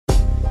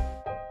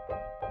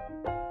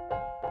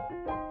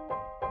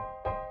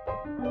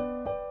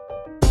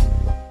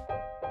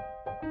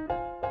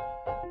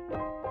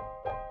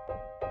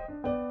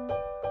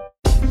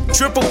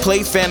Triple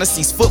Play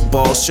Fantasies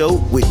football show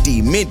with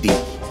D. Mindy,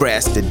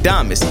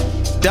 Brastradamus,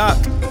 Doc,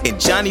 and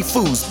Johnny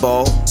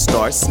Foosball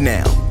starts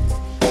now.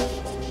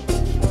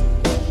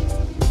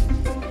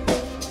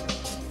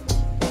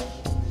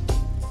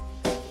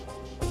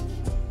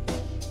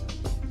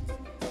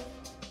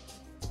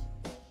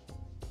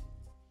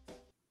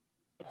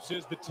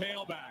 Is the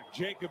tailback.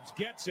 Jacobs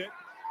gets it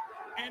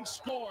and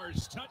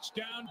scores.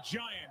 Touchdown,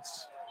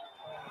 Giants.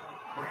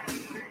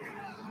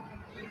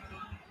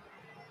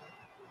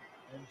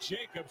 And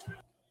Jacobs.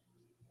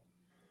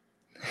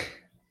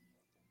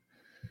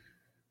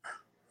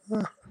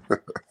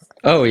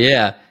 Oh,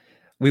 yeah.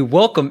 We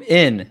welcome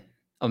in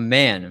a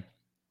man.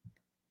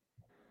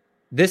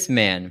 This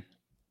man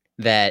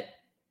that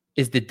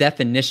is the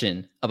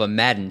definition of a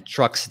Madden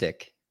truck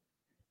stick.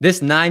 This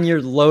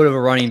 9-year load of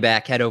a running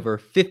back had over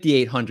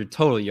 5,800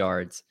 total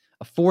yards,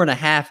 a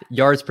 4.5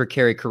 yards per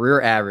carry career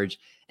average,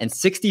 and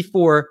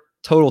 64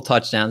 total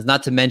touchdowns,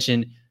 not to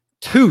mention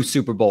 2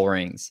 Super Bowl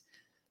rings.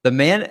 The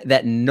man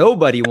that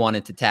nobody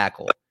wanted to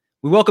tackle.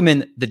 We welcome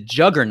in the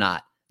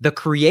juggernaut, the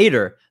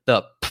creator,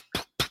 the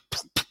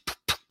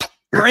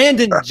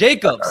Brandon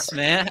Jacobs,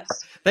 man.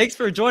 Thanks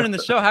for joining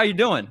the show. How you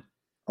doing?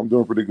 I'm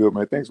doing pretty good,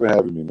 man. Thanks for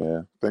having me,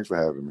 man. Thanks for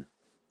having me.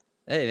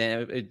 Hey,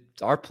 man,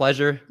 it's our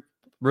pleasure.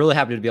 Really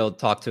happy to be able to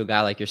talk to a guy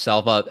like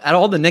yourself. At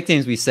all the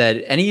nicknames we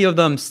said, any of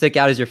them stick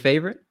out as your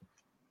favorite?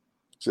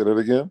 Say that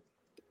again?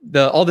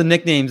 All the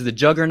nicknames, the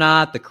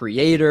juggernaut, the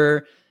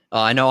creator.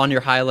 I know on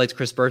your highlights,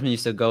 Chris Bergman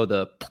used to go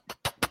the.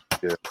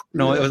 Yeah.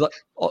 No, it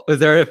was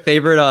there a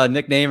favorite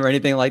nickname or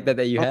anything like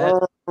that you had?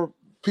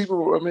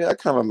 I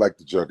kind of like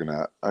the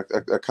juggernaut. I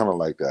kind of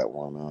like that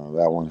one.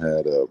 That one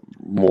had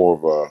more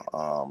of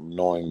a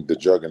knowing the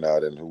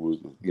juggernaut and who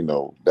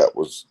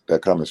was,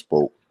 that kind of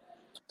spoke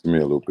to me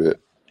a little bit.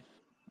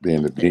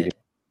 Being the beat,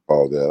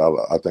 all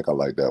that. I think I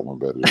like that one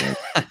better.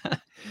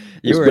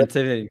 You were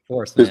intimidating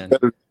force, man. It's better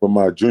than what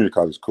my junior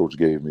college coach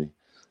gave me.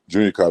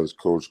 Junior college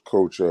coach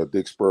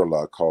Dick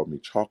Spurlock called me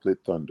Chocolate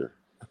Thunder.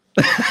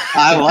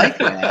 I like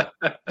that.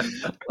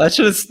 That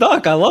should have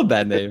stuck. I love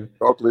that name.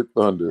 Chocolate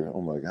Thunder.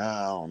 I'm like,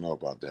 I don't know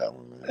about that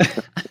one,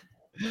 man.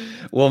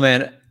 Well,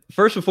 man,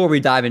 first, before we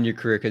dive into your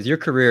career, because your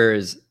career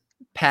is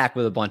packed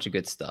with a bunch of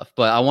good stuff,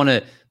 but I want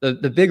to,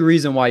 the big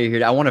reason why you're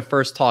here, I want to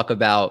first talk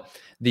about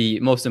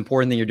the most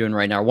important thing you're doing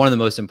right now, one of the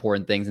most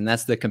important things, and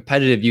that's the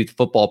competitive youth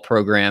football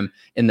program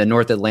in the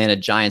North Atlanta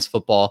Giants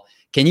football.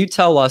 Can you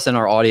tell us and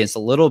our audience a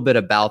little bit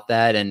about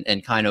that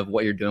and kind of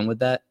what you're doing with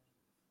that?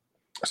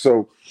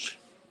 So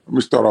let me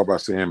start off by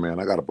saying,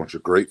 man, I got a bunch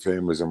of great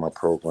families in my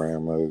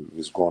program.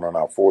 It's going on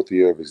our 4th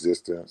year of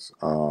existence.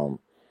 A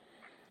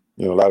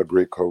lot of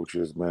great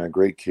coaches, man,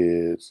 great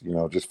kids,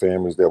 just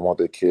families that want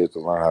their kids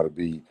to learn how to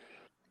be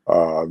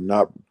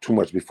not too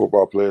much be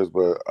football players,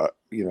 but,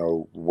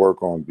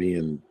 work on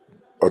being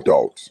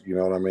adults, you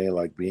know what I mean?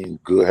 Like being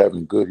good,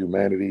 having good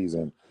humanities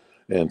and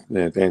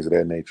things of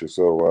that nature.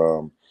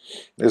 So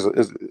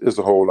it's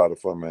a whole lot of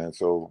fun, man.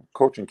 So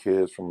coaching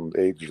kids from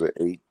the ages of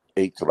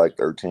 8 to like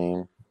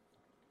 13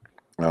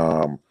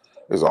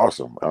 is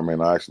awesome. I mean,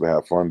 I actually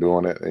have fun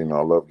doing it. I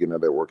love getting out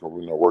there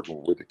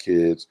working with the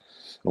kids.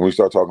 And when we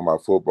start talking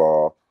about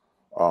football,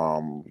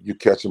 you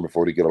catch them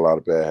before they get a lot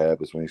of bad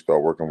habits. When you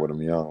start working with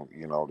them young,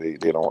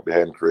 they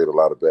hadn't created a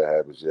lot of bad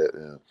habits yet,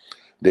 and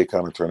they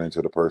kind of turn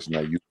into the person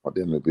that you want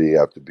them to be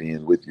after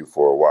being with you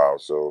for a while.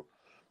 So,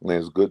 man,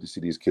 it's good to see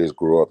these kids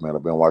grow up, man.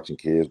 I've been watching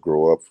kids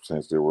grow up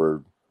since they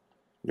were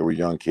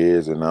young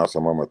kids, and now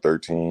some of them are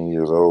 13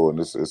 years old, and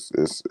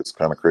it's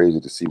kind of crazy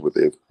to see what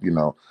they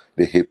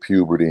hit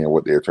puberty and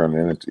what they're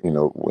turning into,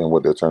 and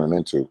what they're turning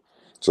into.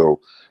 So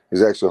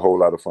it's actually a whole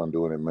lot of fun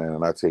doing it, man.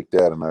 And I take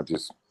that and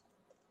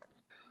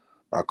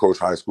I coach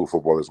high school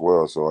football as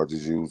well, so I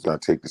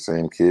take the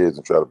same kids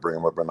and try to bring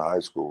them up into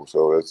high school.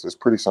 So it's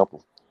pretty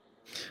simple.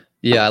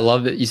 Yeah, I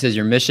love that you said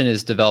your mission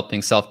is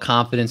developing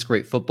self-confidence,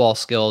 great football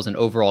skills, and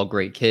overall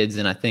great kids.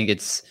 And I think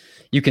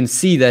you can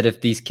see that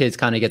if these kids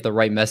kind of get the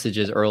right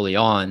messages early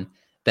on,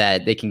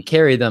 that they can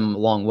carry them a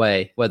long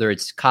way, whether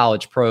it's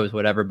college, pros,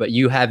 whatever. But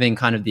you having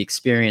kind of the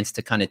experience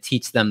to kind of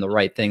teach them the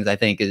right things, I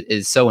think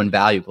is so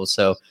invaluable.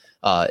 So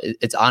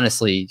it's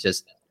honestly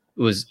it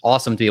was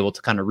awesome to be able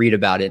to kind of read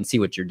about it and see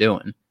what you're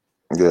doing.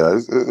 Yeah,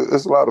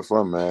 it's a lot of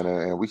fun, man,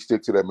 and we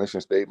stick to that mission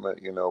statement.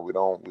 We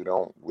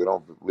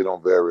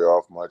don't vary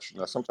off much.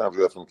 Sometimes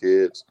we have some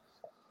kids.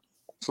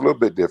 It's a little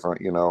bit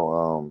different,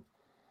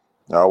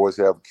 I always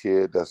have a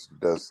kid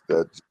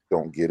that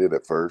don't get it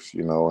at first,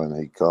 and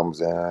he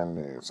comes in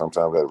and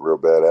sometimes has a real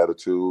bad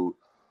attitude,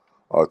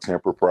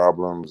 temper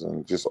problems,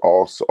 and just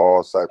all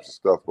types of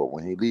stuff. But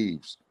when he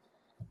leaves,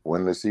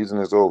 when the season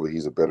is over,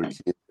 he's a better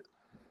kid.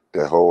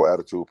 That whole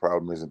attitude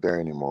problem isn't there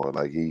anymore.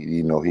 Like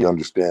he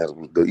understands.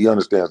 He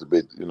understands a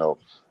bit.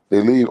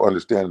 They leave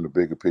understanding the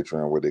bigger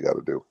picture and what they got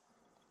to do.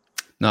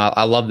 No,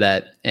 I love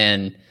that.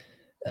 And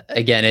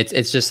again,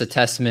 it's just a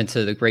testament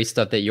to the great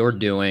stuff that you're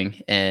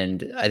doing.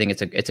 And I think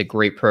it's a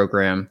great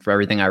program for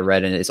everything I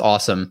read, and it's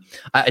awesome.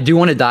 I do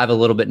want to dive a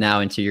little bit now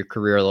into your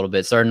career a little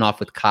bit, starting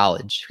off with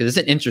college, because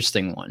it's an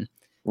interesting one.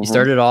 You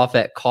started off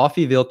at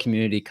Coffeyville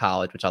Community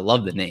College, which I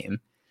love the name,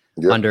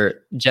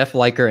 under Jeff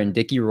Liker and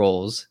Dickie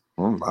Rolls.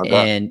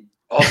 And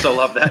also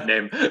love that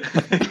name.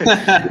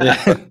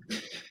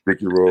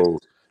 Dickie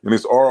Rolls. And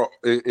it's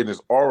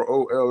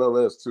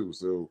ROLLS too.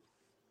 So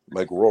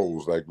like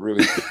rolls, like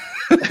really.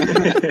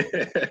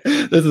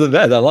 This is the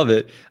best. I love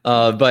it.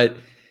 But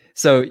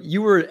so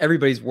you were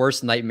everybody's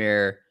worst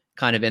nightmare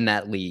kind of in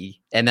that league.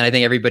 And then I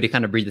think everybody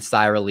kind of breathed a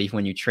sigh of relief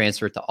when you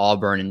transferred to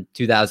Auburn in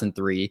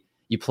 2003.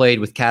 You played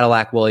with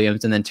Cadillac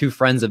Williams and then two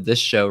friends of this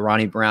show,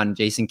 Ronnie Brown and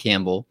Jason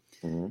Campbell.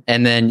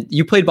 And then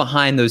you played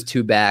behind those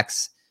two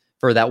backs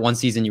for that one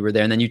season you were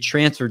there. And then you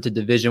transferred to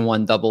Division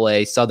I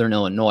AA Southern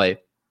Illinois.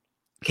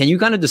 Can you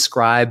kind of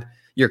describe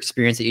your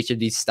experience at each of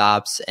these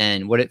stops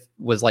and what it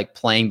was like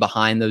playing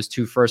behind those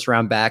two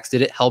first-round backs?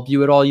 Did it help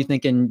you at all, you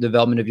think, in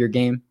development of your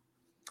game?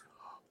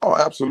 Oh,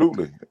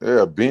 absolutely.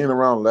 Yeah, being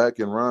around Lack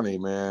and Ronnie,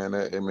 man,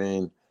 I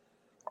mean,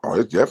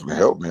 it definitely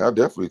helped me. I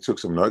definitely took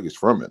some nuggets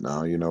from it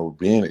now,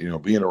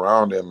 being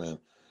around them and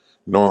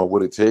knowing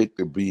what it takes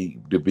to be,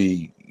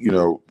 the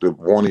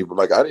one even,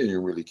 like, I didn't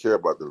even really care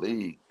about the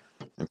league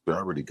until I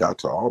really got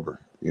to Auburn.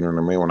 You know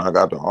what I mean? When I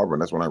got to Auburn,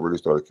 that's when I really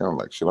started kind of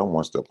like, shit, I'm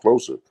one step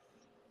closer.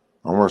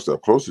 I'm one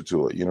step closer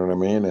to it. You know what I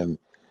mean?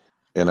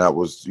 And that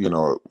was,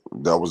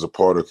 that was a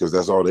part of, because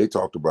that's all they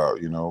talked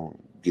about,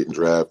 getting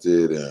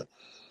drafted and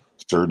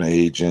certain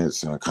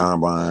agents and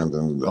combines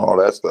and all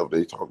that stuff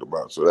they talked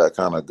about. So that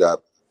kind of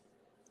got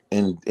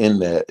in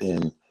that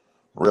and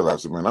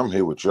realized, man, I'm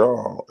here with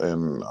y'all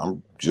and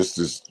I'm just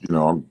as,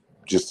 I'm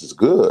just as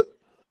good.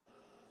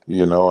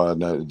 And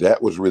that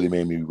was really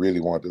made me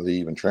really want to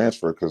leave and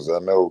transfer, because I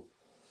know,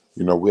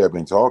 we have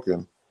been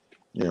talking,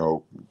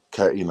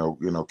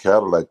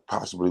 Cadillac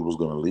possibly was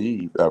going to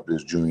leave after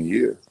his junior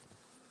year,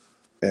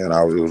 and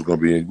it was going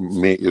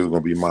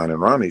to be mine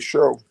and Ronnie's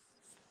show.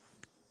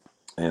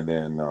 And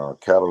then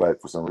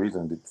Cadillac, for some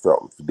reason,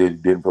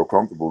 didn't feel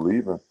comfortable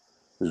leaving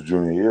his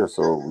junior year,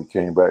 so we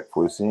came back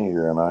for his senior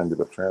year, and I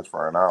ended up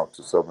transferring out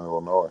to Southern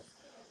Illinois,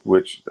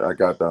 which I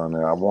got down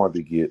there. I wanted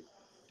to get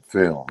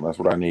film. That's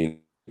what I need.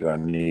 I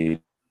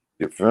need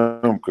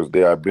film because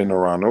I've been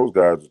around those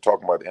guys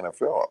talking about the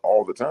NFL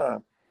all the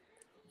time.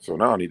 So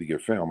now I need to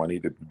get film. I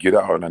need to get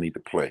out and I need to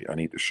play. I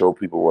need to show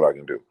people what I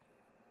can do.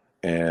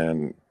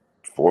 And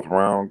 4th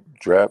round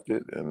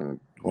drafted and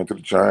went to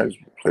the Giants,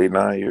 played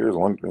 9 years,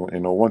 won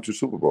 2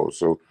 Super Bowls.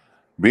 So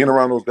being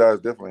around those guys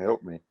definitely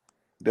helped me.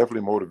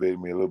 Definitely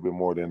motivated me a little bit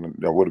more than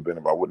I would have been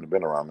if I wouldn't have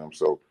been around them.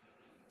 So,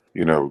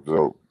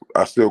 so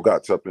I still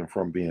got something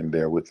from being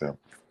there with them.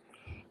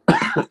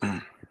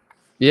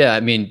 Yeah,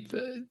 I mean,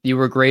 you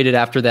were graded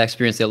after that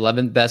experience the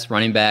 11th best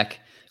running back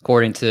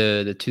according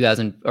to the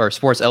 2000 or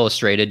Sports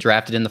Illustrated,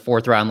 drafted in the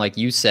 4th round, like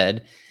you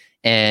said.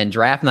 And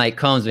draft night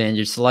comes, man.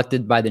 You're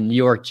selected by the New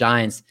York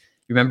Giants.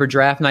 You remember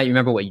draft night? You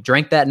remember what you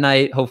drank that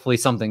night? Hopefully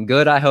something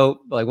good, I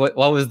hope. Like, what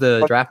was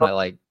the draft night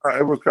like?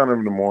 It was kind of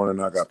in the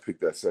morning. I got picked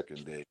that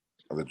second day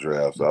of the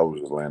draft, so I was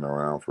just laying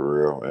around for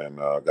real, and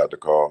got the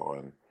call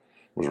and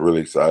was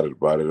really excited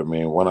about it. I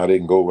mean, when I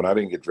didn't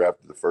get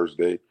drafted the first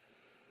day,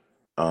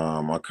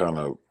 I kind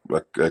of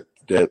like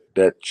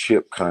that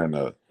chip kind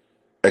of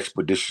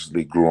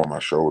expeditiously grew on my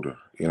shoulder.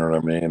 You know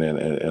what I mean?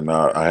 And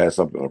I had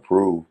something to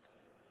prove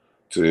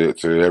to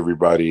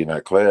everybody in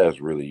that class.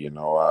 Really,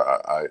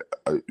 I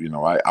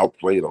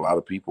outplayed a lot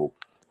of people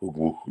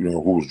who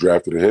was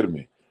drafted ahead of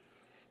me.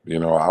 I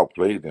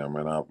outplayed them,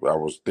 and I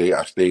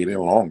stayed in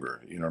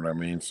longer. You know what I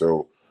mean?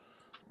 So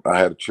I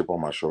had a chip on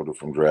my shoulder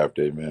from draft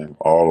day, man,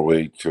 all the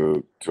way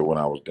to when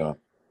I was done.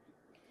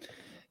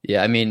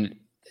 Yeah, I mean.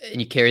 And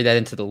you carry that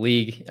into the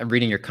league. I'm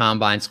reading your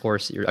combine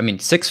scores.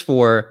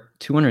 6'4",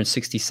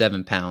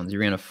 267 pounds. You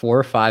ran a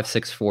 4.5,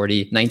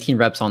 640, 19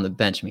 reps on the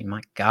bench. I mean,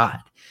 my God.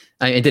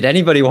 Did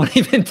anybody want to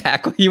even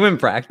tackle you in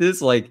practice?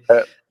 Like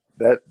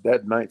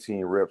that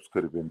 19 reps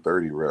could have been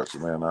 30 reps,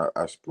 man.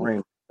 I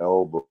sprained my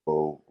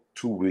elbow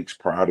 2 weeks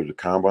prior to the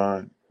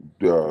combine.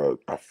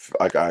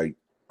 I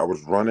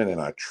was running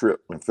and I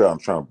tripped and fell. I'm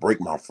trying to break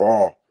my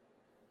fall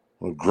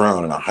on the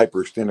ground, and I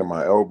hyperextended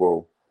my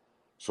elbow.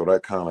 So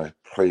that kind of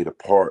played a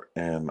part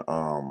in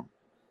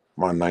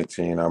my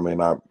 19. I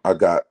mean, I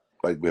got,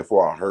 like,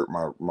 before I hurt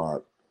my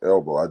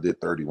elbow, I did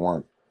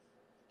 31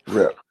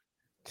 reps.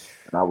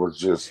 And I was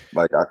just,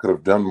 like, I could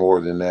have done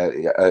more than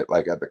that.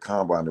 Like, at the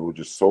combine, it was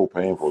just so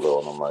painful, though.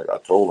 And I'm like, I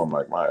told him,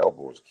 like, my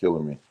elbow is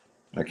killing me.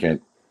 I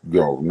can't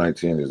go.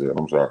 19 is it.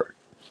 I'm sorry.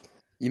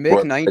 You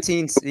make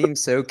 19 seem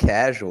so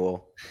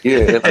casual.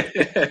 Yeah.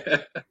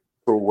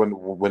 So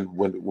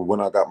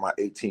when I got my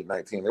 18,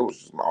 19, it was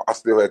just, I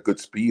still had good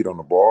speed on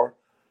the bar.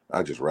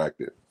 I just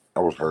racked it. I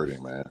was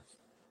hurting, man.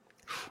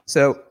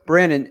 So,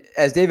 Brandon,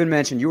 as David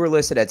mentioned, you were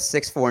listed at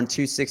 6'4" and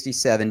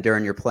 267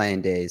 during your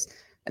playing days,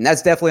 and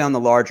that's definitely on the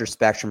larger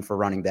spectrum for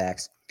running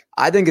backs.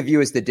 I think of you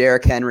as the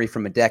Derrick Henry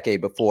from a decade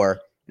before,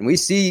 and we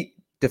see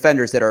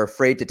defenders that are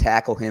afraid to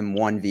tackle him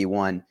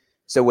 1v1.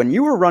 So when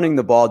you were running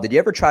the ball, did you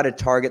ever try to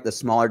target the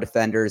smaller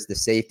defenders, the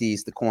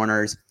safeties, the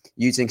corners,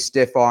 using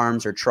stiff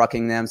arms or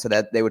trucking them so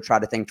that they would try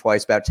to think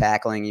twice about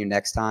tackling you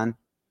next time?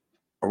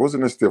 I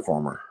wasn't a stiff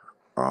armor.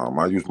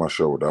 I use my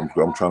shoulder.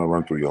 I'm trying to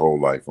run through your whole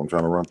life. I'm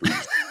trying to run through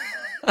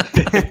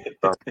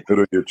the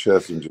middle of your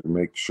chest and just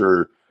make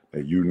sure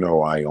that you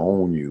know I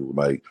own you.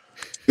 Like,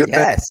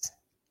 Yes.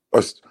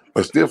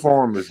 A stiff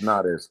arm is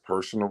not as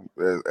personal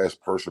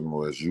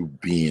as you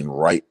being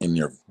right in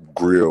your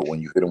grill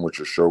when you hit them with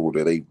your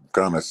shoulder. They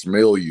kind of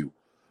smell you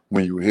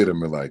when you hit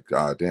them and like,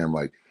 God damn,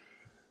 like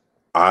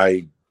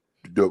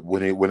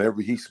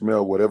whenever he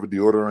smelled whatever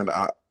deodorant,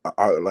 I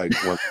like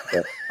when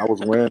I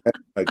was wearing that,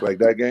 like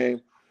that game,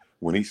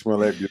 when he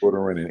smelled that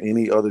deodorant and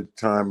any other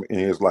time in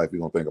his life, he's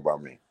gonna think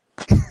about me.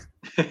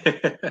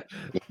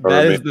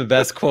 That is the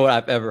best quote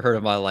I've ever heard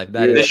in my life.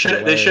 They should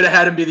have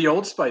had him be the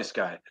Old Spice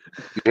guy.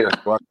 Yeah,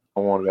 so I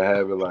wanted to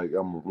have it like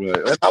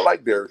and I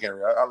like Derrick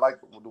Henry. I like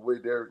the way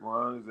Derrick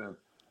runs, and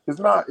it's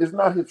not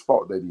his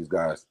fault that these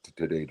guys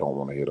today don't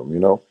want to hit him. You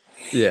know?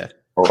 Yeah.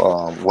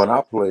 When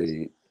I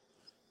played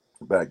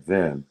back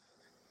then,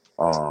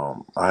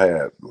 I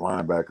had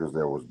linebackers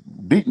that was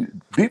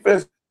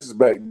defense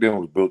back then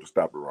was built to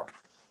stop the run.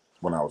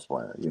 When I was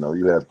playing, you know,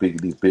 you had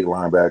these big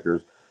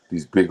linebackers,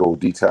 these big old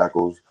D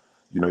tackles.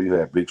 You know, you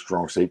had big,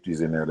 strong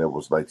safeties in there that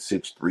was like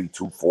 6'3",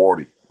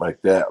 240,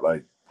 like that,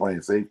 like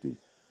playing safety.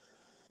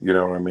 You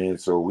know what I mean?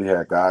 So we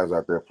had guys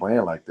out there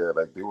playing like that,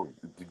 like they were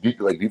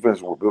like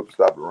defenses were built to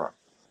stop the run.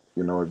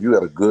 You know, if you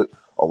had a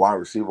wide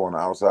receiver on the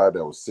outside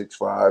that was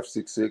 6'5",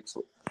 6'6",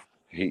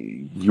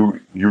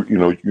 you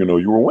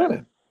were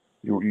winning.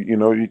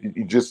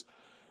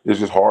 It's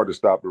just hard to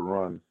stop the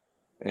run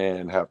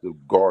and have to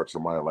guard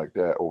somebody like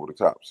that over the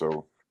top.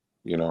 So,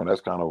 you know, and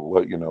that's kind of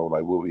what, you know,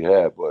 like what we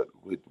had. But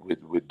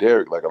with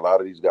Derrick, like a lot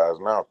of these guys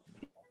now,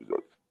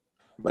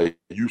 like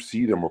you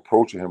see them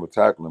approaching him,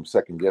 attacking him,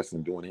 second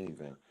guessing, doing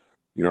anything.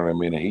 You know what I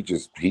mean? And he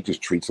just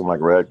treats them like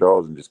rag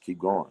dolls and just keep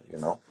going. You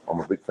know, I'm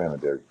a big fan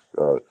of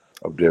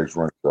Derrick's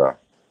running style.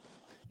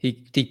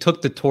 He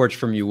took the torch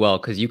from you well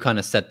because you kind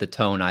of set the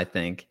tone, I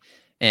think.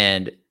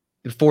 And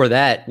before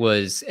that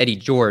was Eddie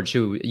George,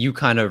 who you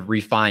kind of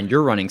refined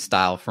your running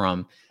style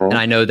from. Mm-hmm. And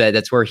I know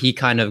that's where he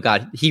kind of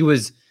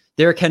was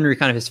Derrick Henry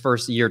kind of his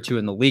first year or two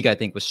in the league, I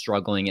think, was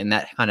struggling. And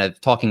that kind of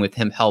talking with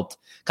him helped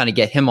kind of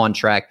get him on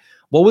track.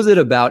 What was it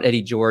about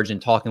Eddie George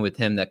and talking with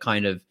him that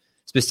kind of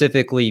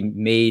specifically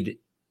made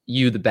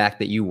you the back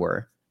that you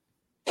were?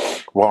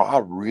 Well, I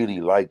really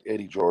liked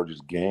Eddie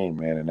George's game,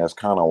 man. And that's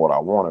kind of what I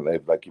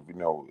wanted. Like if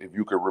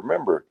you could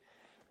remember,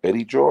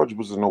 Eddie George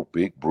was no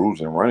big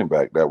bruising running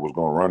back that was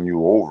going to run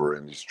you over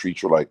and just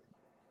treat you like,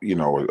 you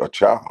know, a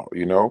child.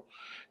 You know,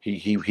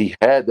 he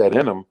had that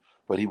in him,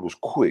 but he was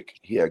quick.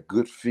 He had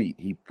good feet.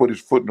 He put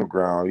his foot in the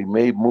ground. He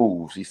made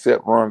moves. He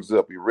set runs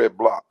up. He read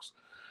blocks.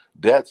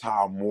 That's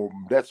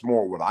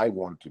more what I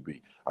wanted to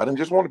be. I didn't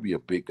just want to be a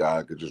big guy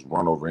that could just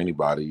run over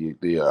anybody.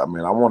 I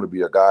mean, I want to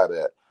be a guy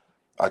that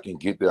I can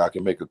get there. I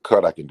can make a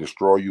cut. I can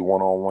destroy you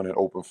one-on-one in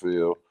open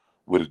field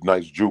with a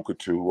nice juke or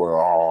two, or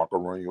I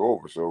can run you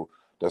over. So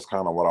that's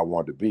kind of what I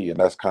wanted to be, and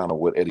that's kind of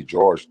what Eddie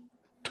George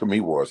to me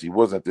was. He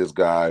wasn't this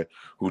guy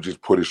who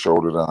just put his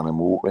shoulder down and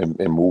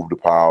moved the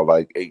pile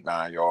like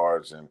 8-9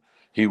 yards, and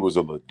he was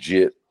a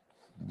legit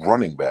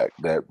running back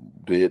that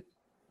did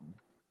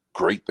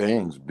great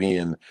things,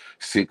 being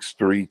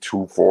 6'3",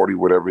 240,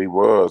 whatever he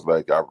was.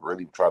 Like, I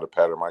really tried to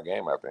pattern my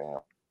game after him.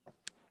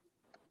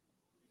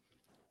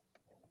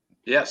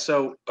 Yeah,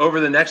 so over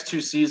the next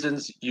 2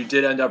 seasons, you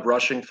did end up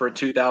rushing for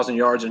 2,000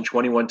 yards and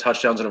 21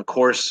 touchdowns, and of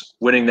course,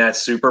 winning that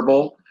Super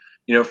Bowl.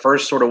 You know,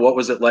 first, sort of what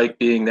was it like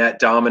being that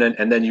dominant?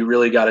 And then you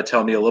really got to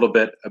tell me a little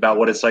bit about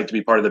what it's like to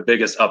be part of the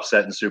biggest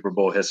upset in Super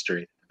Bowl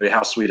history. I mean,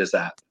 how sweet is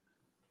that?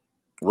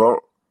 Well,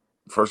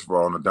 first of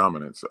all, on the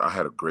dominance, I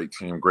had a great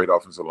team, great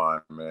offensive line,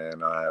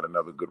 man. I had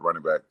another good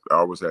running back. I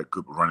always had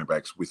good running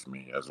backs with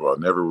me as well. I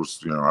never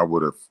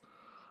would have,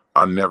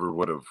 I never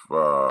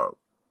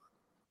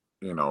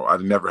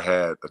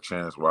had a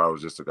chance where I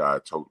was just a guy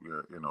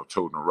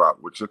toting a rock,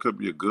 which it could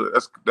be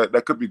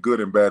that could be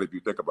good and bad if you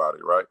think about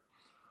it, right?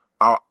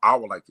 I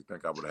would like to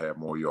think I would have had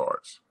more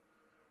yards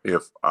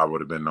if I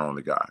would have been the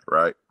only guy,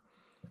 right?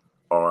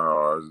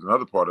 Or there's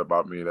another part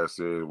about me that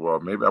said, well,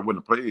 maybe I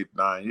wouldn't have played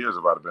 9 years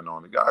if I'd have been the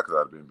only guy because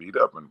I'd have been beat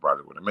up and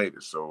probably would have made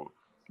it. So,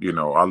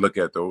 I look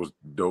at those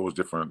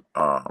different,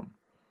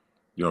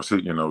 those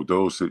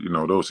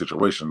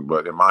situations.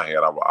 But in my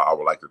head, I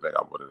would like to think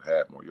I would have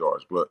had more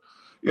yards. But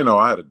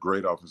I had a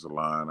great offensive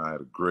line. I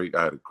had a great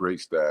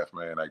staff,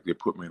 man. Like, they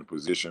put me in a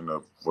position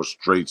for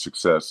straight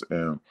success,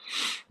 and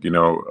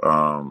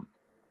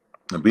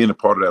and being a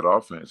part of that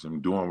offense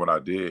and doing what I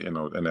did, in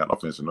that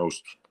offense in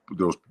those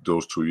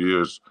 2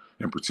 years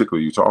in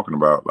particular, you're talking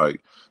about,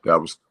 like, that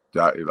was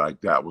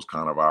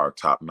kind of our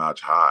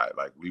top-notch high.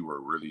 Like, we were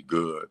really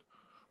good.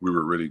 We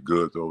were really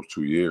good those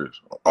 2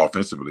 years,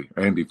 offensively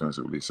and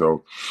defensively.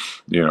 So,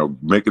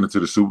 making it to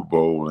the Super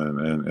Bowl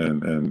and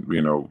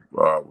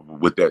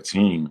with that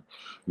team,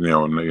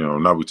 now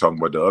we're talking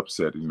about the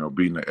upset,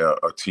 beating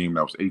a team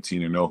that was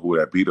 18-0 who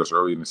had beat us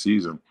early in the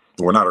season.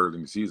 Well, not early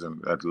in the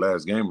season, at the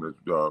last game of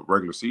the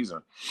regular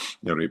season,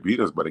 they beat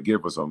us, but it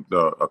gave us a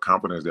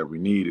confidence that we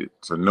needed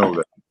to know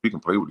that we can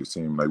play with this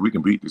team. Like, we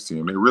can beat this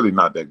team. They're really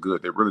not that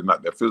good. They're really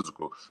not that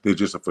physical. They're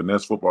just a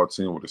finesse football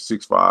team with a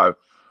 6'5"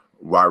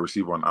 wide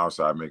receiver on the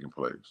outside making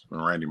plays.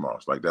 And Randy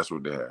Moss, like, that's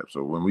what they have.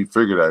 So when we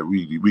figure that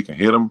we can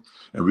hit them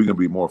and we can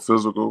be more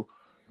physical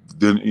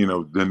than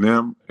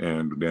them,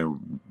 and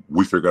then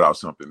we figured out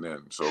something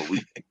then. So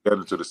we get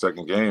into the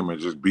second game and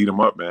just beat them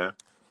up, man.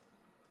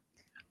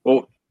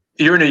 Well,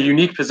 you're in a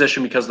unique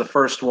position because the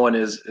first one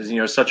is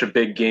such a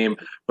big game.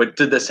 But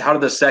how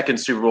did the second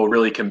Super Bowl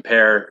really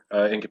compare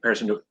in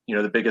comparison to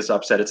the biggest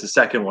upset? It's the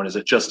second one. Is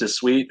it just as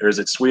sweet, or is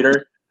it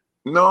sweeter?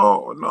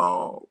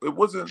 No, it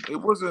wasn't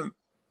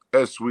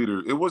as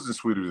sweeter. It wasn't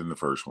sweeter than the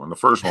first one. The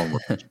first one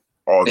was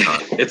all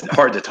time. It's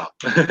hard to top.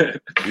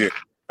 Yeah,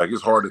 like,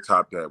 it's hard to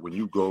top that when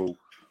you go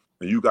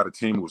and you got a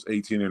team who was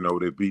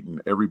 18-0. They've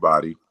beaten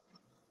everybody,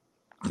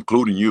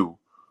 including you,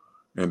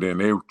 and then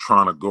they were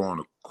trying to go on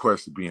a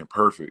quest of being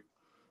perfect.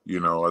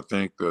 I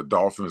think the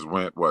Dolphins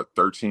went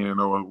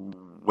 13-0.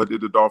 What did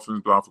the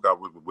Dolphins do? I forgot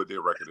what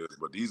their record is,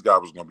 but these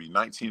guys was going to be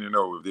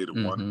 19-0 if they'd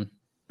have won.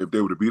 If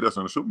they would have beat us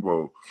in the Super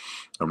Bowl.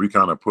 And we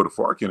kind of put a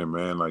fork in it,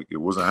 man. Like, it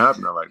wasn't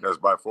happening. Like, that's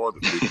by far the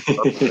biggest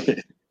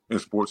upset in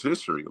sports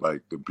history.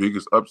 Like, the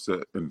biggest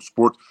upset in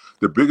sports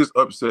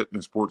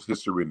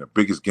history, and the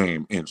biggest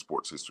game in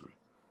sports history.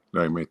 You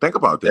know what I mean? Think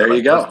about that. There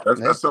you go.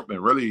 That's something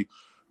really,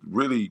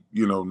 really,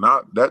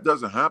 that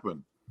doesn't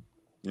happen.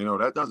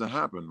 That doesn't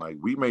happen. Like,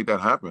 we made that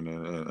happen.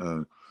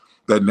 And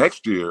that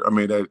next year, I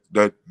mean,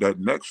 that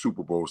next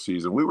Super Bowl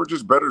season, we were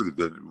just better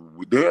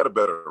they had a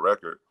better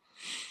record.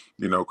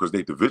 Because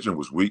their division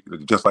was weak,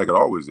 just like it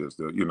always is.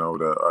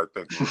 I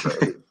think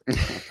the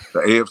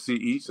AFC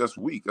East, that's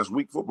weak. That's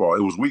weak football.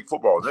 It was weak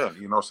football then,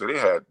 So they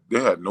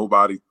had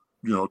nobody,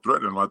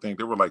 threatening them. I think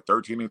they were like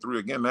 13-3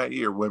 again that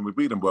year when we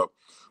beat them. But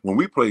when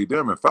we played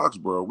them in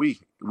Foxborough,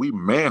 we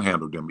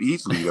manhandled them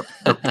easily,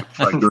 like,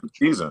 during the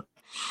season.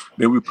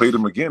 Then we played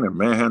them again and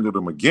manhandled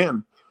them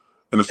again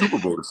in the Super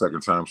Bowl the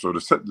second time. So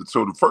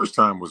the first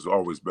time was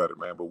always better,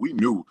 man. But we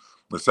knew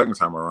the second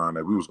time around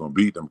that we was going to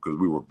beat them because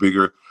we were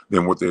bigger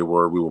than what they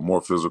were. We were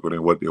more physical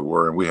than what they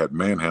were, and we had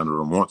manhandled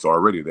them once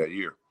already that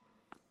year.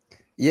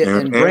 Yeah,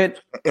 and Brent,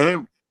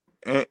 and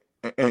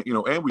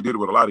we did it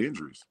with a lot of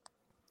injuries.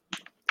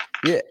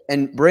 Yeah,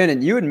 and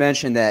Brandon, you had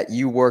mentioned that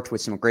you worked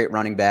with some great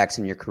running backs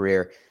in your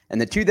career.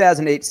 And the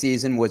 2008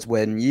 season was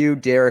when you,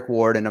 Derek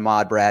Ward, and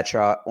Ahmad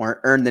Bradshaw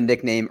earned the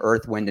nickname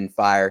Earth, Wind, and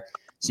Fire.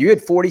 So you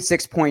had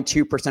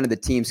 46.2% of the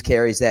team's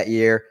carries that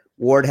year.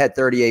 Ward had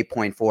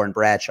 38.4%, and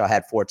Bradshaw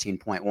had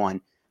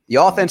 14.1%. The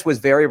offense was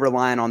very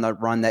reliant on the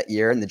run that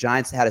year, and the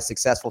Giants had a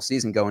successful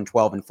season going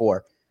 12-4.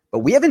 But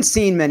we haven't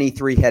seen many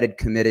three-headed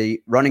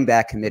running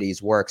back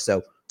committees work.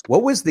 So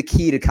what was the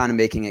key to kind of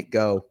making it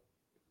go?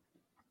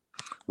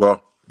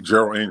 Well,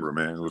 Gerald Ingram,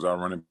 man, was our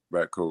running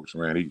back coach,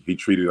 man. He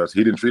treated us.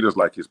 He didn't treat us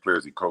like his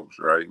players he coached,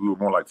 right? We were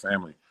more like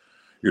family.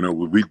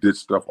 We did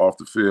stuff off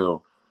the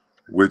field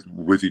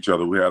with each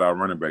other. We had our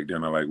running back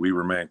dinner. Like, we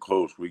remained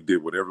close. We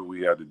did whatever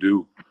we had to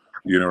do.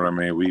 You know what I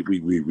mean?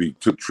 We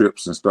took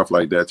trips and stuff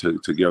like that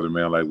together,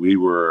 man. Like, we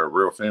were a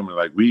real family.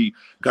 Like, we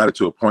got it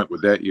to a point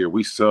with that year.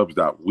 We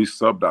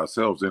subbed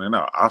ourselves in and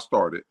out. I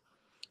started,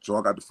 so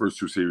I got the first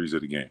 2 series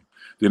of the game.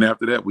 Then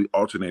after that, we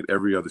alternate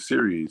every other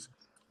series.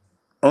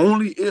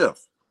 Only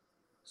if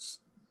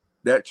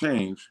that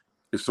changed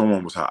if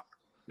someone was hot.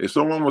 If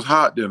someone was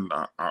hot, then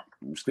I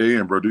stay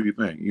in, bro. Do your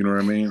thing. You know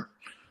what I mean?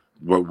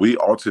 But we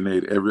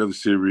alternate every other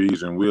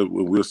series, and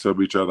we'll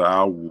sub each other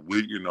out.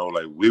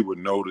 We would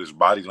know this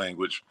body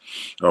language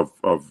of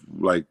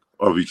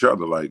each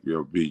other. Like,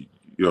 B,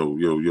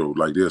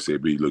 like they'll say,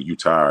 B, look, you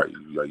tired.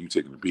 Like, you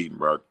taking the beating,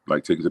 bro.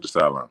 Like, take it to the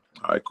sideline.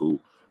 All right, cool.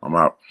 I'm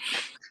out.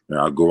 And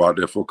I'll go out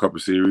there for a couple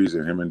of series,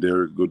 and him and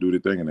Derek go do the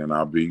thing, and then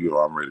I'll be,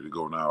 I'm ready to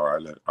go now. All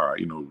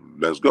right,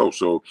 let's go.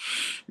 So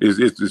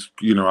it's just,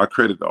 I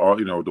credit all,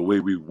 the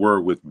way we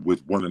were with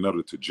one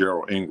another to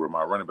Gerald Ingram,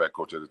 my running back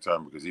coach at the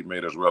time, because he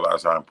made us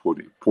realize how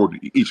important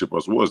each of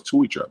us was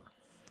to each other.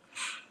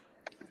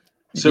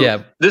 So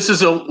yeah, this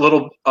is a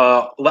little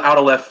out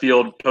of left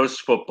field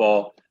post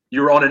football.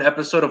 You were on an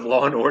episode of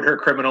Law and Order: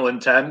 Criminal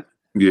Intent.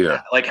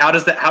 Yeah. Like, how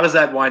does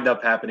that wind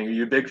up happening? Are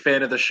you a big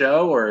fan of the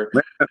show, or?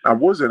 Man, I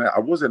wasn't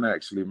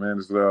actually,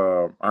 man.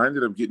 I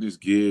ended up getting this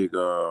gig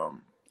through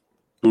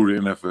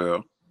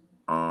the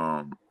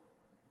NFL.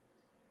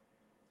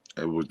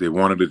 They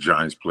wanted a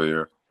Giants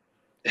player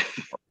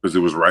because it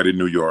was right in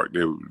New York.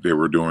 They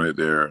were doing it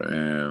there,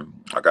 and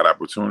I got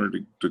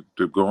opportunity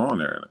to go on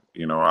there.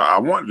 I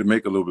wanted to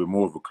make a little bit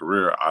more of a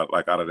career out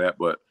of that,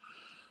 but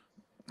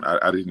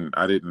I didn't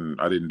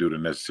do the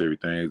necessary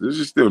things. This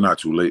is still not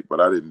too late, but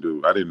I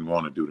didn't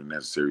want to do the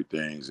necessary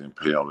things and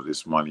pay all of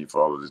this money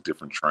for all of this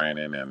different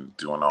training and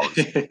doing all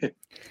this.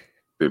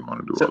 Didn't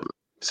want to do all of it.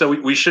 So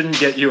we shouldn't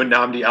get you and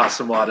Nnamdi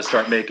Asomugha to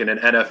start making an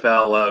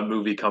NFL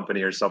movie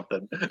company or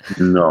something.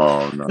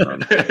 No.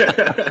 Nnamdi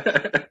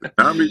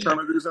trying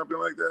to do something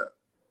like that?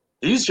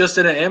 He's just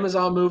in an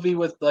Amazon movie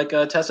with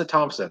Tessa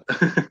Thompson.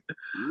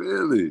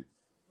 Really?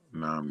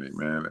 Nnamdi,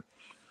 man.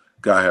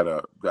 Guy had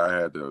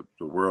the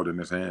world in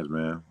his hands,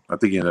 man. I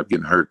think he ended up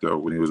getting hurt though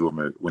when he was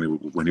over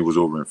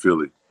in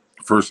Philly.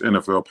 First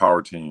NFL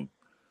power team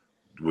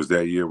was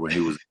that year when he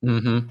was.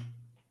 Mm-hmm.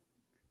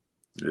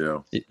 Yeah.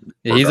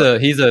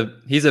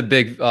 He's a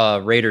big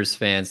Raiders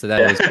fan, so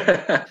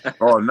that was.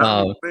 Oh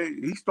no,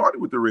 he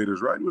started with the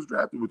Raiders, right? He was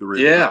drafted with the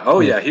Raiders. Yeah. Oh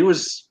yeah, he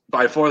was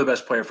by far the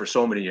best player for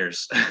so many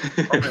years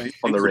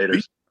on the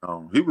Raiders.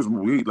 He was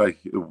like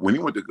when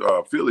he went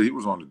to Philly, he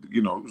was on the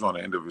he was on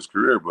the end of his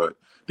career, but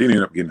then he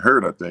ended up getting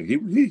hurt. I think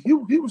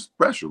he was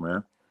special,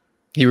 man.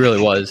 He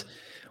really was.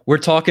 We're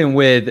talking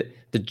with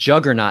the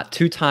juggernaut,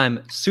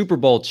 two-time Super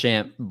Bowl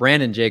champ,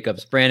 Brandon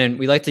Jacobs. Brandon,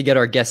 we like to get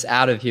our guests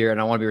out of here, and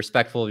I want to be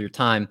respectful of your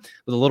time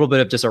with a little bit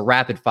of just a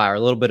rapid fire, a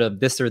little bit of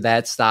this or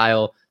that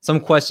style. Some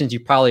questions you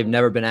probably have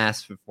never been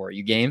asked before.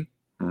 You game?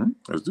 Mm-hmm.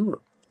 Let's do it.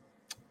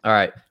 All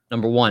right.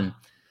 Number 1,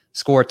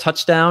 score a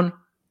touchdown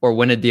or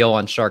win a deal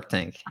on Shark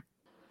Tank?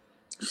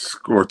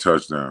 Score a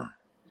touchdown.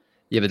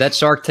 Yeah, but that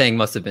Shark Tank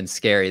must have been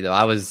scary,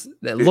 though.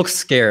 It looks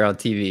scary on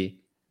TV.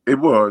 It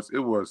was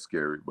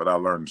scary, but I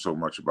learned so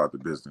much about the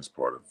business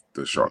part of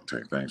the Shark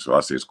Tank thing. So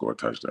I say score a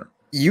touchdown.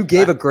 You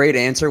gave a great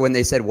answer when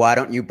they said, "Why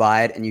don't you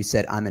buy it?" And you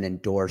said, "I'm an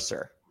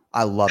endorser."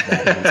 I love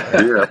that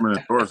answer. Yeah, I'm an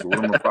endorser.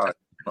 What am I buying?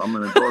 I'm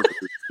an endorser.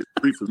 It's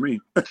free for me.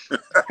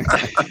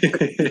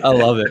 I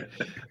love it.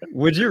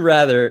 Would you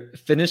rather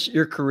finish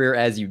your career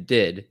as you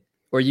did,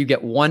 or you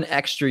get one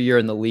extra year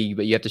in the league,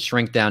 but you have to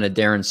shrink down to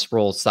Darren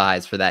Sproles'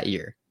 size for that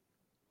year?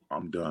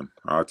 I'm done.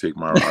 I'll take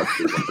my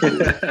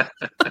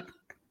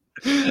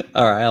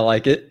All right, I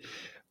like it.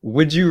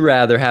 Would you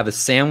rather have a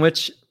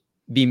sandwich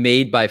be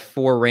made by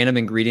 4 random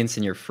ingredients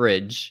in your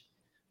fridge,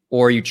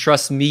 or you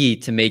trust me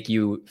to make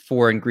you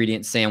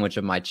 4-ingredient sandwich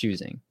of my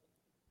choosing?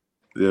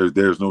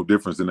 There's no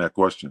difference in that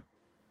question.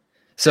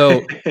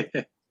 So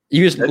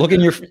you just look in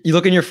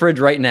your fridge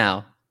right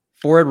now,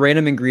 4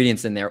 random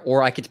ingredients in there,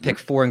 or I could pick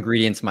 4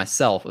 ingredients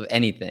myself of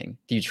anything.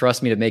 Do you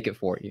trust me to make it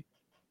for you?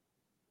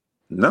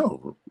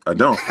 No, I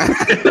don't.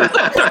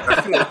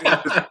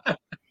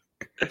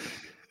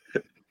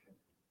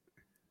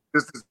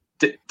 It's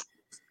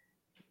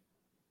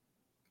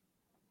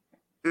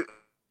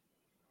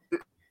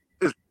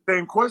the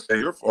same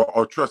question.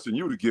 Or trusting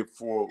you to get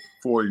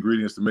four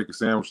ingredients to make a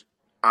sandwich.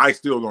 I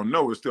still don't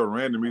know. It's still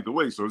random either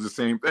way. So it's the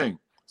same thing.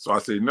 So I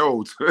say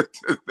no to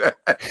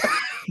that.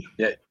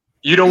 Yeah.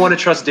 You don't want to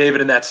trust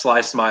David in that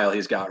sly smile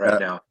he's got right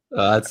now.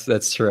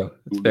 That's true.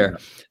 That's fair.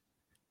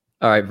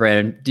 All right,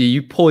 Brandon, do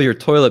you pull your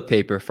toilet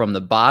paper from the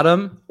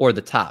bottom or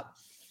the top?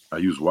 I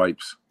use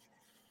wipes.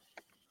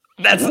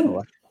 That's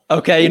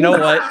okay. You know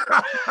what?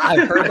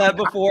 I've heard that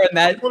before, and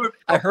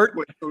I heard.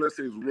 So let's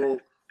say it's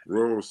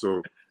roll.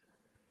 So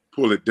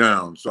pull it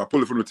down. So I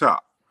pull it from the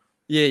top.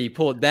 Yeah, you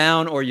pull it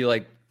down, or you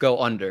like go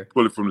under.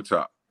 Pull it from the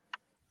top.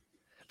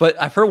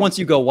 But I've heard once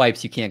you go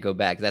wipes, you can't go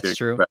back. That's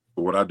true. Back.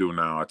 So what I do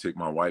now, I take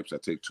my wipes. I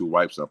take 2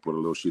 wipes. I put a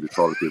little sheet of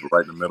toilet paper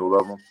right in the middle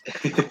of them.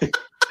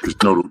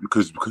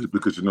 because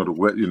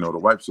the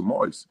wipes are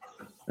moist.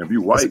 And if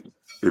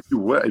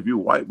you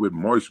wipe with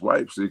moist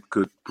wipes, it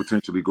could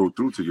potentially go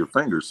through to your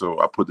fingers. So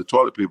I put the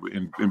toilet paper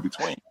in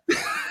between.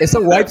 It's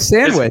a wipe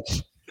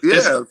sandwich.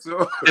 Is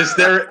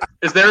there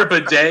a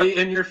bidet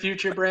in your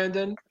future,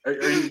 Brandon? Are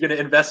you going to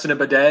invest in a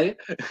bidet?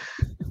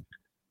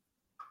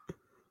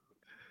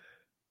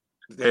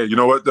 Yeah, you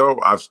know what though?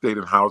 I've stayed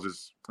in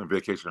houses and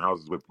vacation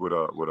houses with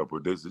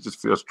bidets. It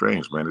just feels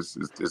strange, man. It's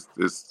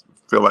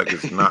feel like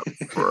it's not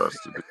for us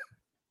to do.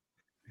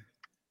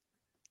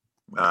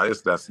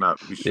 That's not.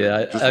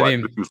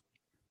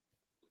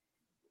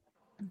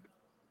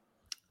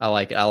 I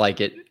like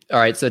it. All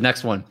right, so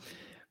next one.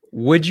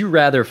 Would you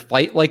rather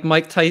fight like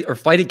Mike Tyson or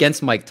fight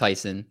against Mike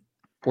Tyson,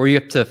 or you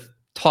have to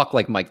talk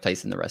like Mike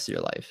Tyson the rest of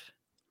your life?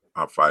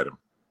 I'll fight him.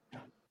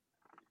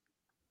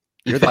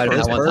 You're the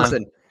first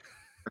person.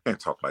 I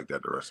can't talk like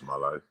that the rest of my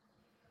life.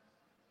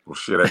 Well,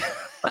 shit.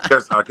 I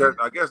guess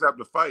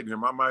after fighting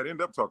him, I might end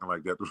up talking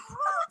like that.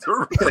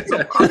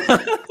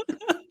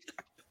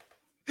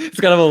 It's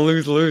kind of a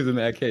lose-lose in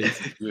that case.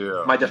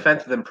 Yeah. My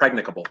defense is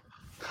impregnable.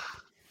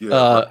 Yeah.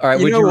 All right.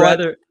 Would you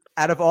rather?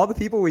 Out of all the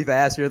people we've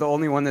asked, you're the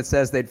only one that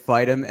says they'd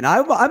fight him, and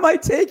I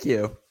might take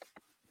you.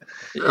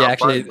 Yeah,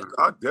 actually,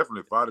 I'd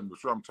definitely fight him. For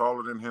sure, I'm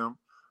taller than him.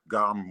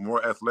 I'm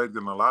more athletic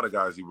than a lot of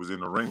guys he was in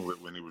the ring with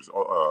when he was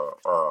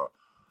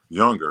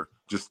younger.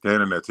 Just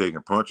standing there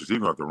taking punches, he's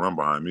gonna have to run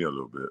behind me a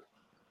little bit.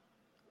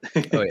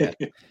 Oh yeah.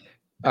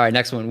 All right,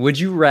 next one. Would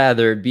you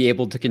rather be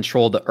able to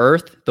control the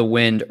earth, the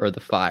wind, or the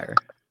fire?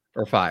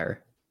 Or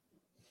fire?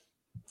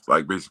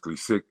 Like basically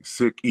sick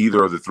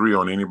either of the 3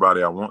 on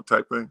anybody I want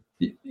type thing.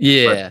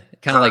 Yeah,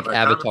 kind of like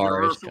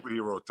Avatar.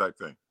 Superhero type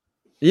thing.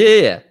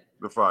 Yeah.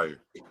 The fire.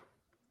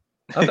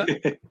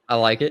 Okay. I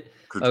like it.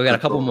 We got a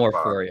couple more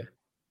for you.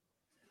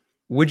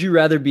 Would you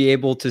rather be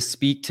able to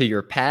speak to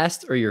your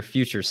past or your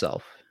future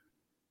self?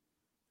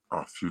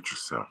 Oh, future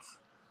self.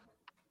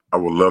 I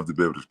would love to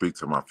be able to speak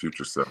to my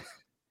future self.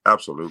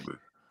 Absolutely.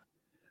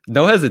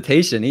 No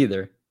hesitation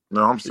either.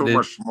 No, I'm so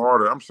much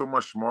smarter. I'm so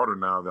much smarter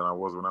now than I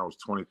was when I was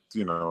 20,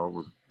 than I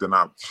was when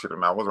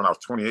I was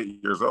 28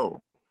 years old.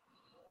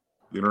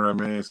 You know what I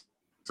mean?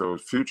 So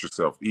future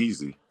self,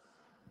 easy.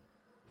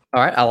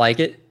 All right, I like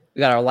it. We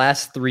got our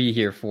last 3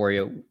 here for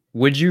you.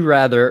 Would you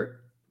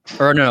rather,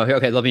 or no,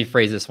 okay, let me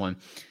phrase this one.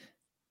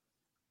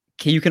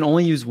 You can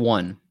only use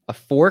one, a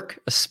fork,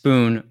 a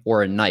spoon,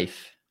 or a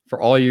knife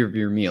for all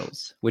your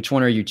meals. Which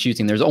one are you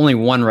choosing? There's only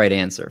one right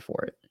answer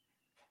for it.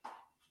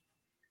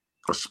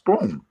 A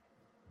spoon.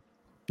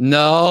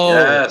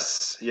 No.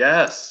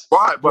 Yes.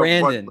 Why?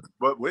 Brandon.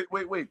 But wait.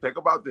 Think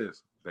about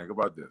this.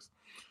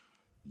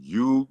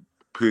 You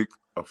pick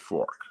a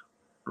fork,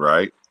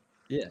 right?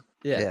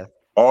 Yeah.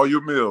 All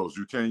your meals,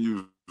 you can't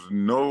use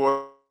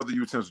no other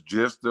utensils,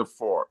 just the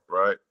fork,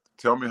 right?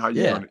 Tell me how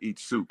you're going to eat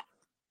soup.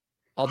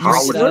 I'll How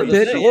drink would it out of you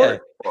the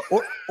eat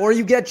thing, or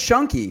you get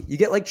chunky. You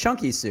get like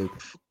chunky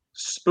soup.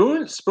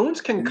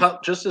 Spoons can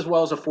cut just as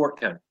well as a fork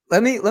can.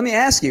 Let me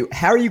ask you,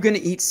 how are you going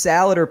to eat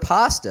salad or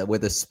pasta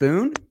with a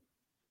spoon?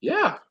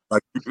 Yeah.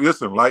 Like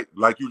listen, like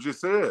you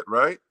just said,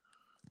 right?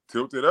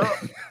 Tilt it up.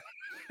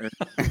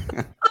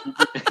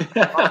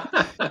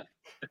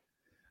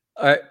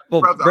 All right.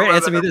 Well, Brandon,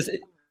 answer me this.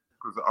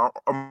 Because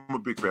I'm a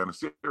big fan of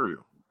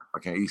cereal. I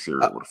can't eat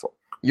cereal with a fork.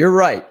 You're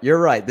right.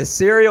 The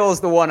cereal is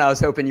the one I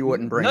was hoping you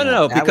wouldn't bring.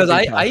 No, That because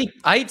would be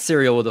I eat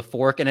cereal with a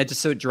fork, and it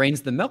just so it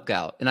drains the milk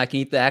out, and I can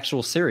eat the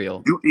actual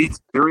cereal. You eat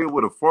cereal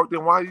with a fork,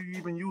 then why do you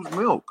even use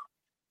milk?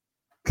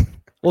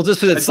 Well,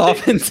 just because it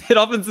softens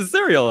the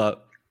cereal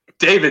up.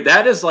 David,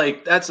 that's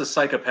a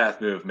psychopath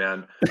move,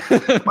 man.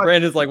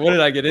 Brandon's like, what did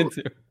I get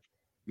into?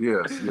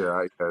 Yes,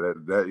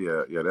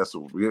 that's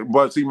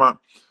but see,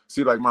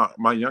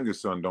 my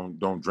youngest son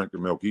don't drink the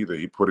milk either.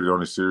 He put it on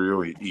his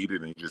cereal, he eat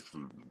it, and he just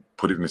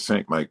put it in the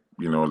sink. Like,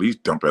 at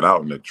least dump it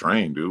out in the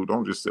drain, dude.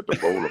 Don't just sit the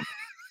bowl of.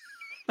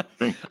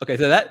 Okay,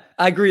 so that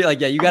I agree. Like,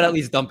 yeah, you got to at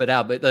least dump it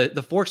out. But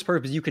the fork's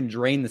purpose, you can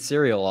drain the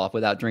cereal off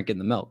without drinking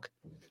the milk.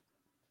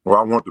 Well,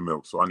 I want the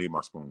milk, so I need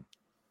my spoon.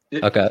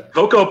 Okay.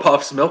 Cocoa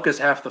Puffs, milk is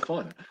half the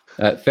fun.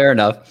 Fair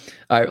enough.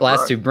 All right,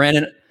 last two.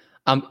 Brandon,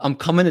 I'm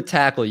coming to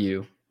tackle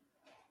you.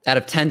 Out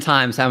of 10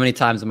 times, how many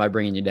times am I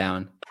bringing you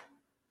down?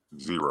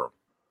 0.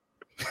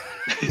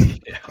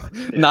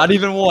 Not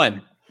even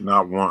one.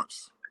 Not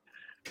once.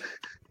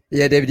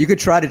 Yeah, David, you could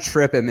try to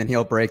trip him and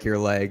he'll break your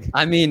leg.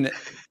 I mean,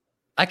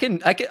 I'm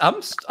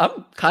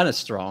kind of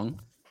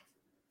strong.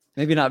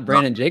 Maybe not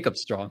Brandon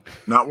Jacobs strong.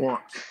 Not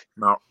once.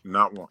 No,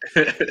 not once.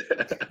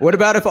 What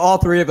about if all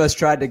three of us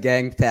tried to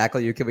gang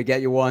tackle you? Can we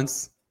get you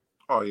once?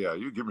 Oh yeah,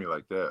 you get me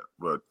like that.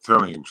 But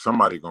telling you,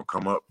 somebody gonna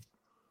come up.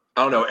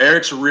 I don't know.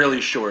 Eric's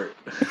really short.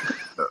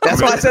 That's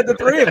why I said the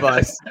three of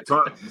us.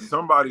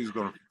 Somebody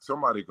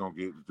gonna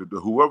get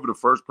whoever the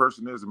first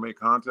person is to make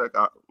contact.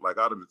 Out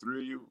of the three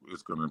of you,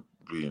 is gonna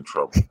be in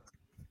trouble.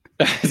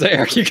 So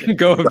Eric, you can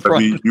go in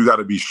front. You got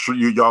to be sure.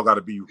 Y'all got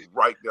to be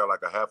right there,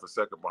 like a half a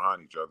second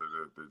behind each other.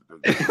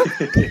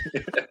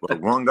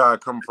 But one guy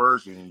come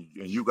first, and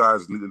you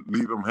guys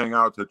leave him hang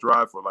out to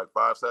dry for like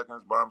 5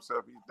 seconds by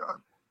himself. He's done.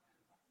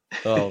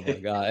 Oh my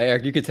God,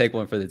 Eric, you could take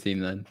one for the team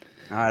then.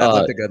 All right, I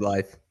lived a good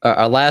life.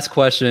 Our last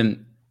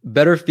question: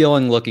 better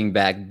feeling looking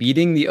back,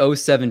 beating the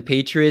 2007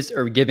 Patriots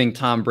or giving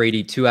Tom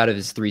Brady 2 out of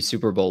his 3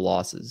 Super Bowl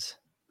losses?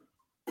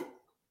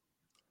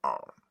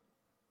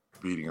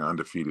 Beating an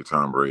undefeated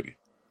Tom Brady.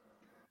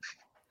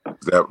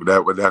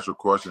 That's your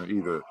question.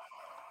 Either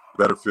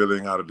better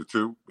feeling out of the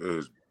two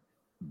is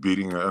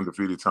beating an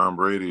undefeated Tom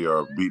Brady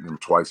or beating him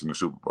twice in the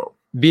Super Bowl.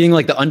 Beating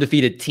like the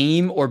undefeated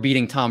team or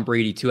beating Tom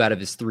Brady 2 out of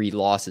his 3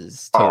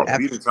 losses.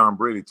 Beating Tom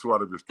Brady 2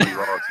 out of his 3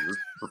 losses. It's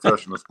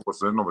professional sports.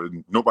 So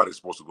nobody's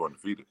supposed to go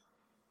undefeated.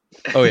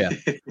 Oh yeah.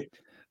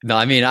 No,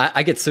 I mean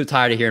I get so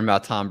tired of hearing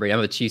about Tom Brady. I'm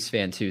a Chiefs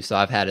fan too, so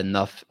I've had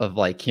enough of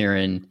like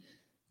hearing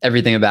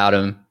everything about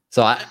him.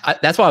 So I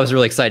that's why I was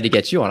really excited to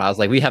get you on. I was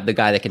like, we have the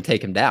guy that can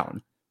take him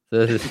down.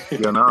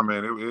 Yeah, nah,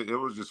 man. It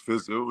was just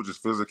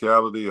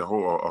physicality, a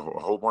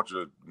whole bunch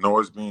of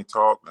noise being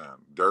talked,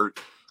 and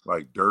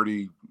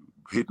dirty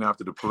hitting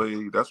after the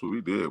play. That's what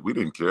we did. We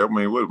didn't care. I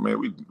mean, we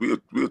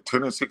were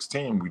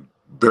 10-16. We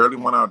barely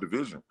won our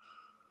division.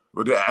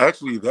 But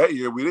actually, that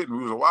year we didn't.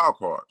 We was a wild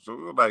card, so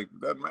we were like,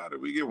 doesn't matter.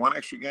 We get one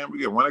extra game, we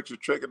get one extra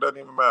trick. It doesn't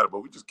even matter.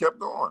 But we just kept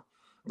going.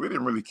 We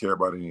didn't really care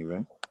about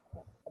anything.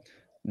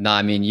 No,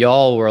 I mean,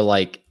 y'all were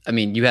like,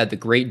 you had the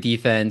great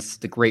defense,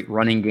 the great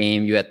running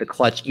game. You had the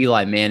clutch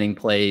Eli Manning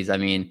plays. I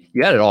mean,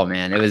 you had it all,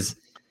 man. It was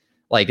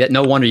like,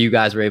 no wonder you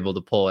guys were able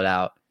to pull it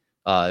out.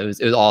 It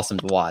was awesome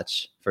to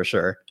watch for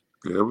sure.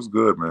 Yeah, it was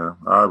good, man.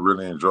 I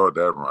really enjoyed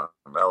that run.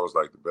 That was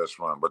like the best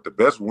run. But the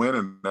best win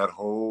in that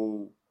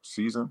whole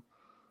season,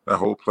 that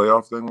whole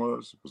playoff thing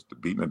was the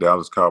beating the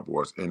Dallas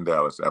Cowboys in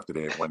Dallas after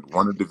they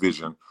won the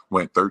division,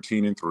 went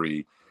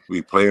 13-3.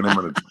 We playing them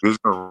in a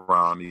divisional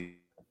round. You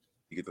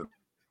get the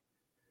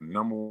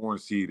number 1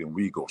 seed, and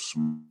we go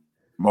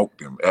smoke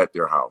them at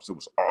their house. It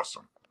was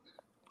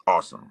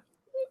awesome.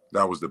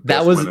 That was the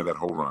best win of that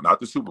whole run, not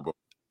the Super Bowl.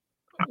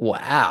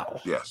 Wow.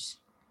 Yes.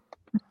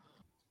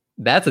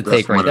 That's a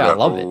take right there. I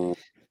love it.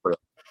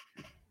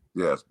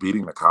 Yes,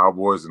 beating the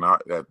Cowboys in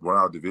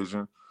our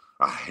division.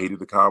 I hated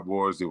the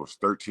Cowboys. They was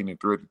 13-3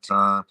 at the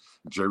time.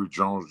 Jerry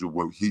Jones, he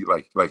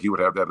would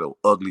have that little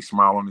ugly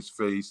smile on his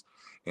face,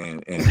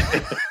 and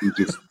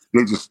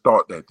they just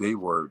thought that they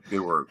were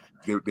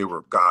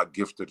God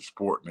gifts to the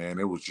sport, man.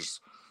 It was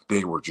just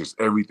they were just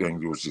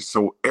everything. It was just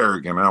so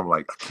arrogant. I'm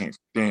like, I can't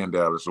stand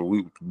Dallas. So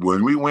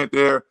when we went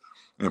there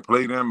and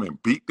played them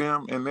and beat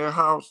them in their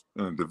house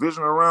in a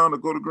divisional round to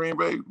go to Green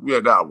Bay,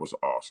 that was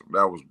awesome.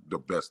 That was the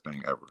best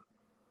thing ever.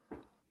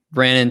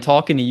 Brandon,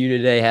 talking to you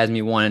today has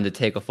me wanting to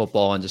take a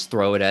football and just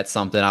throw it at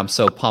something. I'm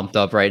so pumped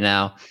up right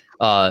now.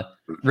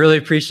 Really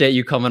appreciate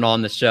you coming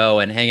on the show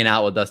and hanging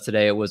out with us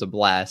today. It was a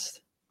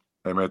blast.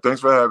 Hey, man,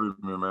 thanks for having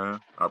me, man.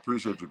 I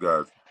appreciate you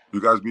guys.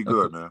 You guys be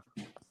good, man.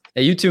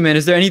 Hey, you too, man.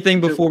 Is there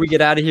anything before we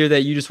get out of here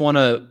that you just want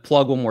to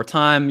plug one more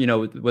time,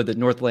 with the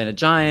North Atlanta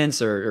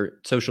Giants or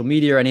social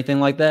media or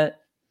anything like that?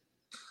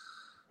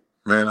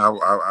 Man,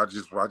 I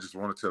just want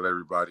to tell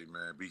everybody,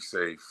 man, be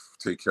safe,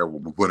 take care of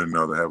one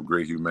another, have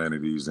great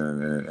humanities,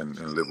 and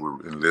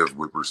live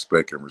with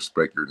respect and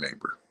respect your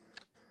neighbor.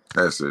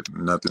 That's it.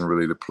 Nothing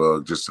really to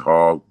plug. Just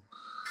all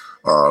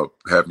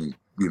having,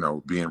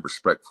 being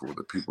respectful of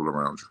the people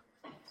around you.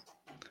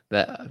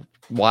 That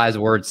wise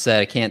words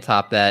said. I can't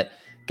top that.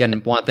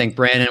 Again, want to thank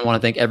Brandon.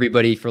 Want to thank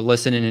everybody for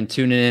listening and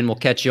tuning in. We'll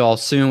catch you all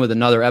soon with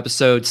another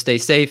episode. Stay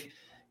safe.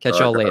 Catch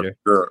y'all later.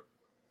 Good.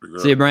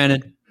 See you,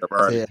 Brandon. All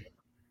right. See ya.